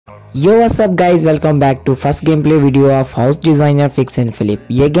Yo what's up guys, welcome back to first game play video of house designer fix and flip.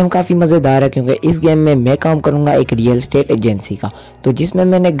 ये game काफ़ी मज़ेदार है क्योंकि इस गेम में मैं काम करूंगा एक रियल एस्टेट एजेंसी का, तो जिसमें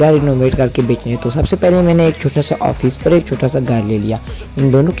मैंने घर रिनोवेट करके बेचने। तो सबसे पहले मैंने एक छोटा सा ऑफिस और एक छोटा सा घर ले लिया।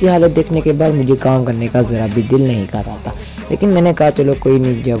 इन दोनों की हालत देखने के बाद मुझे काम करने का ज़रा भी दिल नहीं कर रहा था, लेकिन मैंने कहा चलो कोई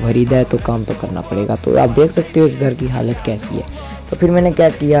नहीं, जब खरीदा है तो काम तो करना पड़ेगा। तो आप देख सकते हो इस घर की हालत कैसी है। तो फिर मैंने क्या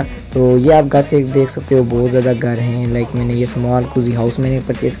किया, तो ये आप घर से देख सकते हो बहुत ज़्यादा घर हैं। लाइक मैंने ये स्मॉल कुजी हाउस मैंने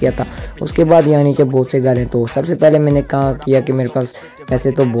परचेज़ किया था। उसके बाद यहाँ नीचे बहुत से घर हैं। तो सबसे पहले मैंने कहा किया कि मेरे पास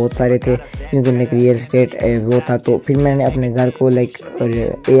पैसे तो बहुत सारे थे क्योंकि मैं रियल एस्टेट वो था। तो फिर मैंने अपने घर को लाइक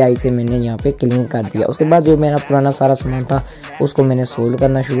AI से मैंने यहाँ पे क्लीन कर दिया। उसके बाद जो मेरा पुराना सारा सामान था उसको मैंने सोल्ड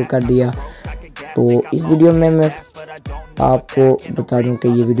करना शुरू कर दिया। तो इस वीडियो में मैं आपको बता दूं कि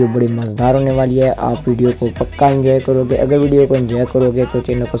ये वीडियो बड़ी मज़ेदार होने वाली है। आप वीडियो को पक्का एंजॉय करोगे। अगर वीडियो को एंजॉय करोगे तो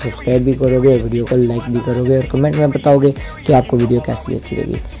चैनल को सब्सक्राइब भी करोगे, वीडियो को लाइक भी करोगे और कमेंट में बताओगे कि आपको वीडियो कैसी अच्छी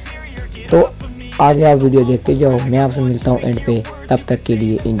लगी। तो आज आप वीडियो देखते जाओ, मैं आपसे मिलता हूँ एंड पे। तब तक के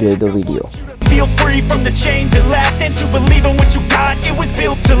लिए enjoy the video. Feel free from the chains at last, and to believe in what you got, it was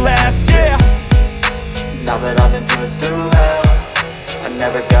built to last, yeah. Now that I've been put through hell, I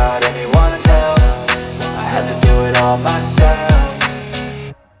never got anyone's help. I had to do it all myself.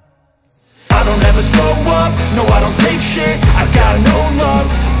 I don't ever slow up, no I don't take shit. I got no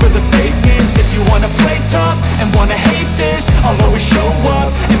love for the fakeness. If you wanna play tough and wanna hate this, I'll always show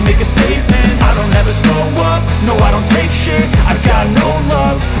up and make a statement. I don't ever slow up, no I don't take shit. I got no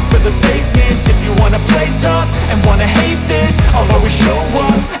love for the fakeness. If you wanna play tough and wanna hate this, I'll always show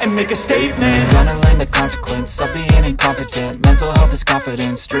up and make a statement. Gonna learn the consequence of being incompetent. Mental health is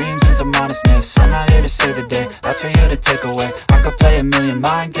confidence, dreams and some honestness. I'm not here to save the day, that's for you to take away. I could play a million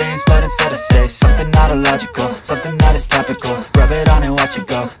mind games, but instead I say something not illogical, something that is topical. Rub it on and watch it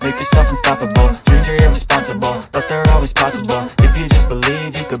go, make yourself unstoppable. Dreams are irresponsible, but they're always possible. If you just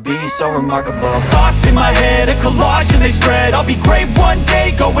believe, you could be so remarkable. Thoughts in my head, a collage and they spread. I'll be great one day,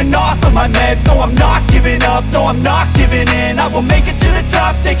 going off of my meds. No, I'm not giving up, no, I'm not giving in. I will make it to the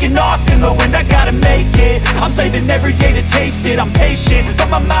top, taking off in the wind. I gotta make it, I'm saving every day to taste it. I'm patient, but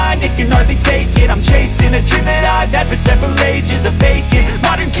my mind, it can hardly take it. I'm chasing a dream that I've had for several ages. A vacant,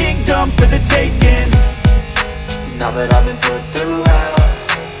 modern kingdom for the taking. Now that I've been put through hell,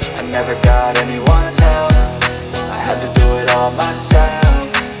 I never got anyone's help. I had to do it all myself.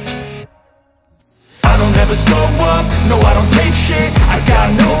 I don't ever slow up, no I don't take shit. I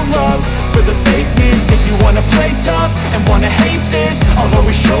got no love for the fakeness. If you wanna play tough and wanna hate this, I'll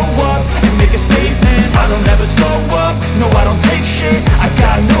always show up and make a statement. I don't ever slow up, no I don't take shit. I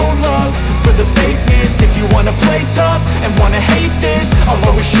got no love for the fakeness. If you wanna play tough and wanna hate this, I'll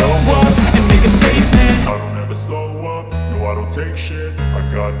always show up and make a statement. I don't ever slow up, no I don't take shit. I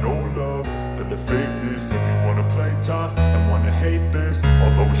got no love for the fakeness. If you wanna play tough and wanna hate this,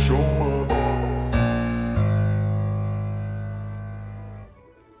 I'll always show up.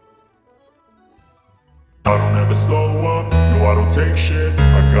 I don't ever slow up, no I don't take shit.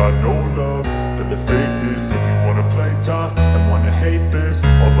 I got no love for the fakeness. If you wanna play tough and wanna hate this,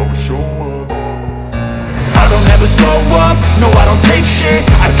 I'll always show up. I don't ever slow up, no I don't take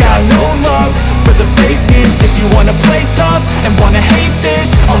shit. I got no love for the fakeness. If you wanna play tough and wanna hate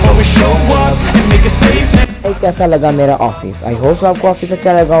this, I'll always show up and make a statement. कैसा लगा मेरा office? I hope आपको office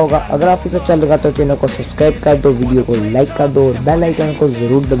अच्छा लगा होगा। अगर office अच्छा लगा तो चैनल को सब्सक्राइब कर दो, वीडियो को लाइक कर दो और बेल आइकन को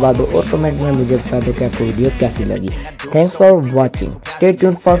जरूर दबा दो और कमेंट में मुझे बता दो कि आपको वीडियो कैसी लगी। Thanks for watching, stay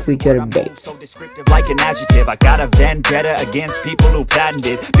tuned for future updates. Like an adjective, I got a vendetta against people who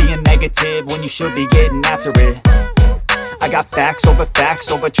patented being negative when you should be getting after it. I got facts over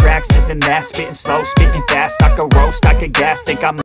tracks, this and that, spitting slow, spitting fast. I could roast, I could gas, think I'm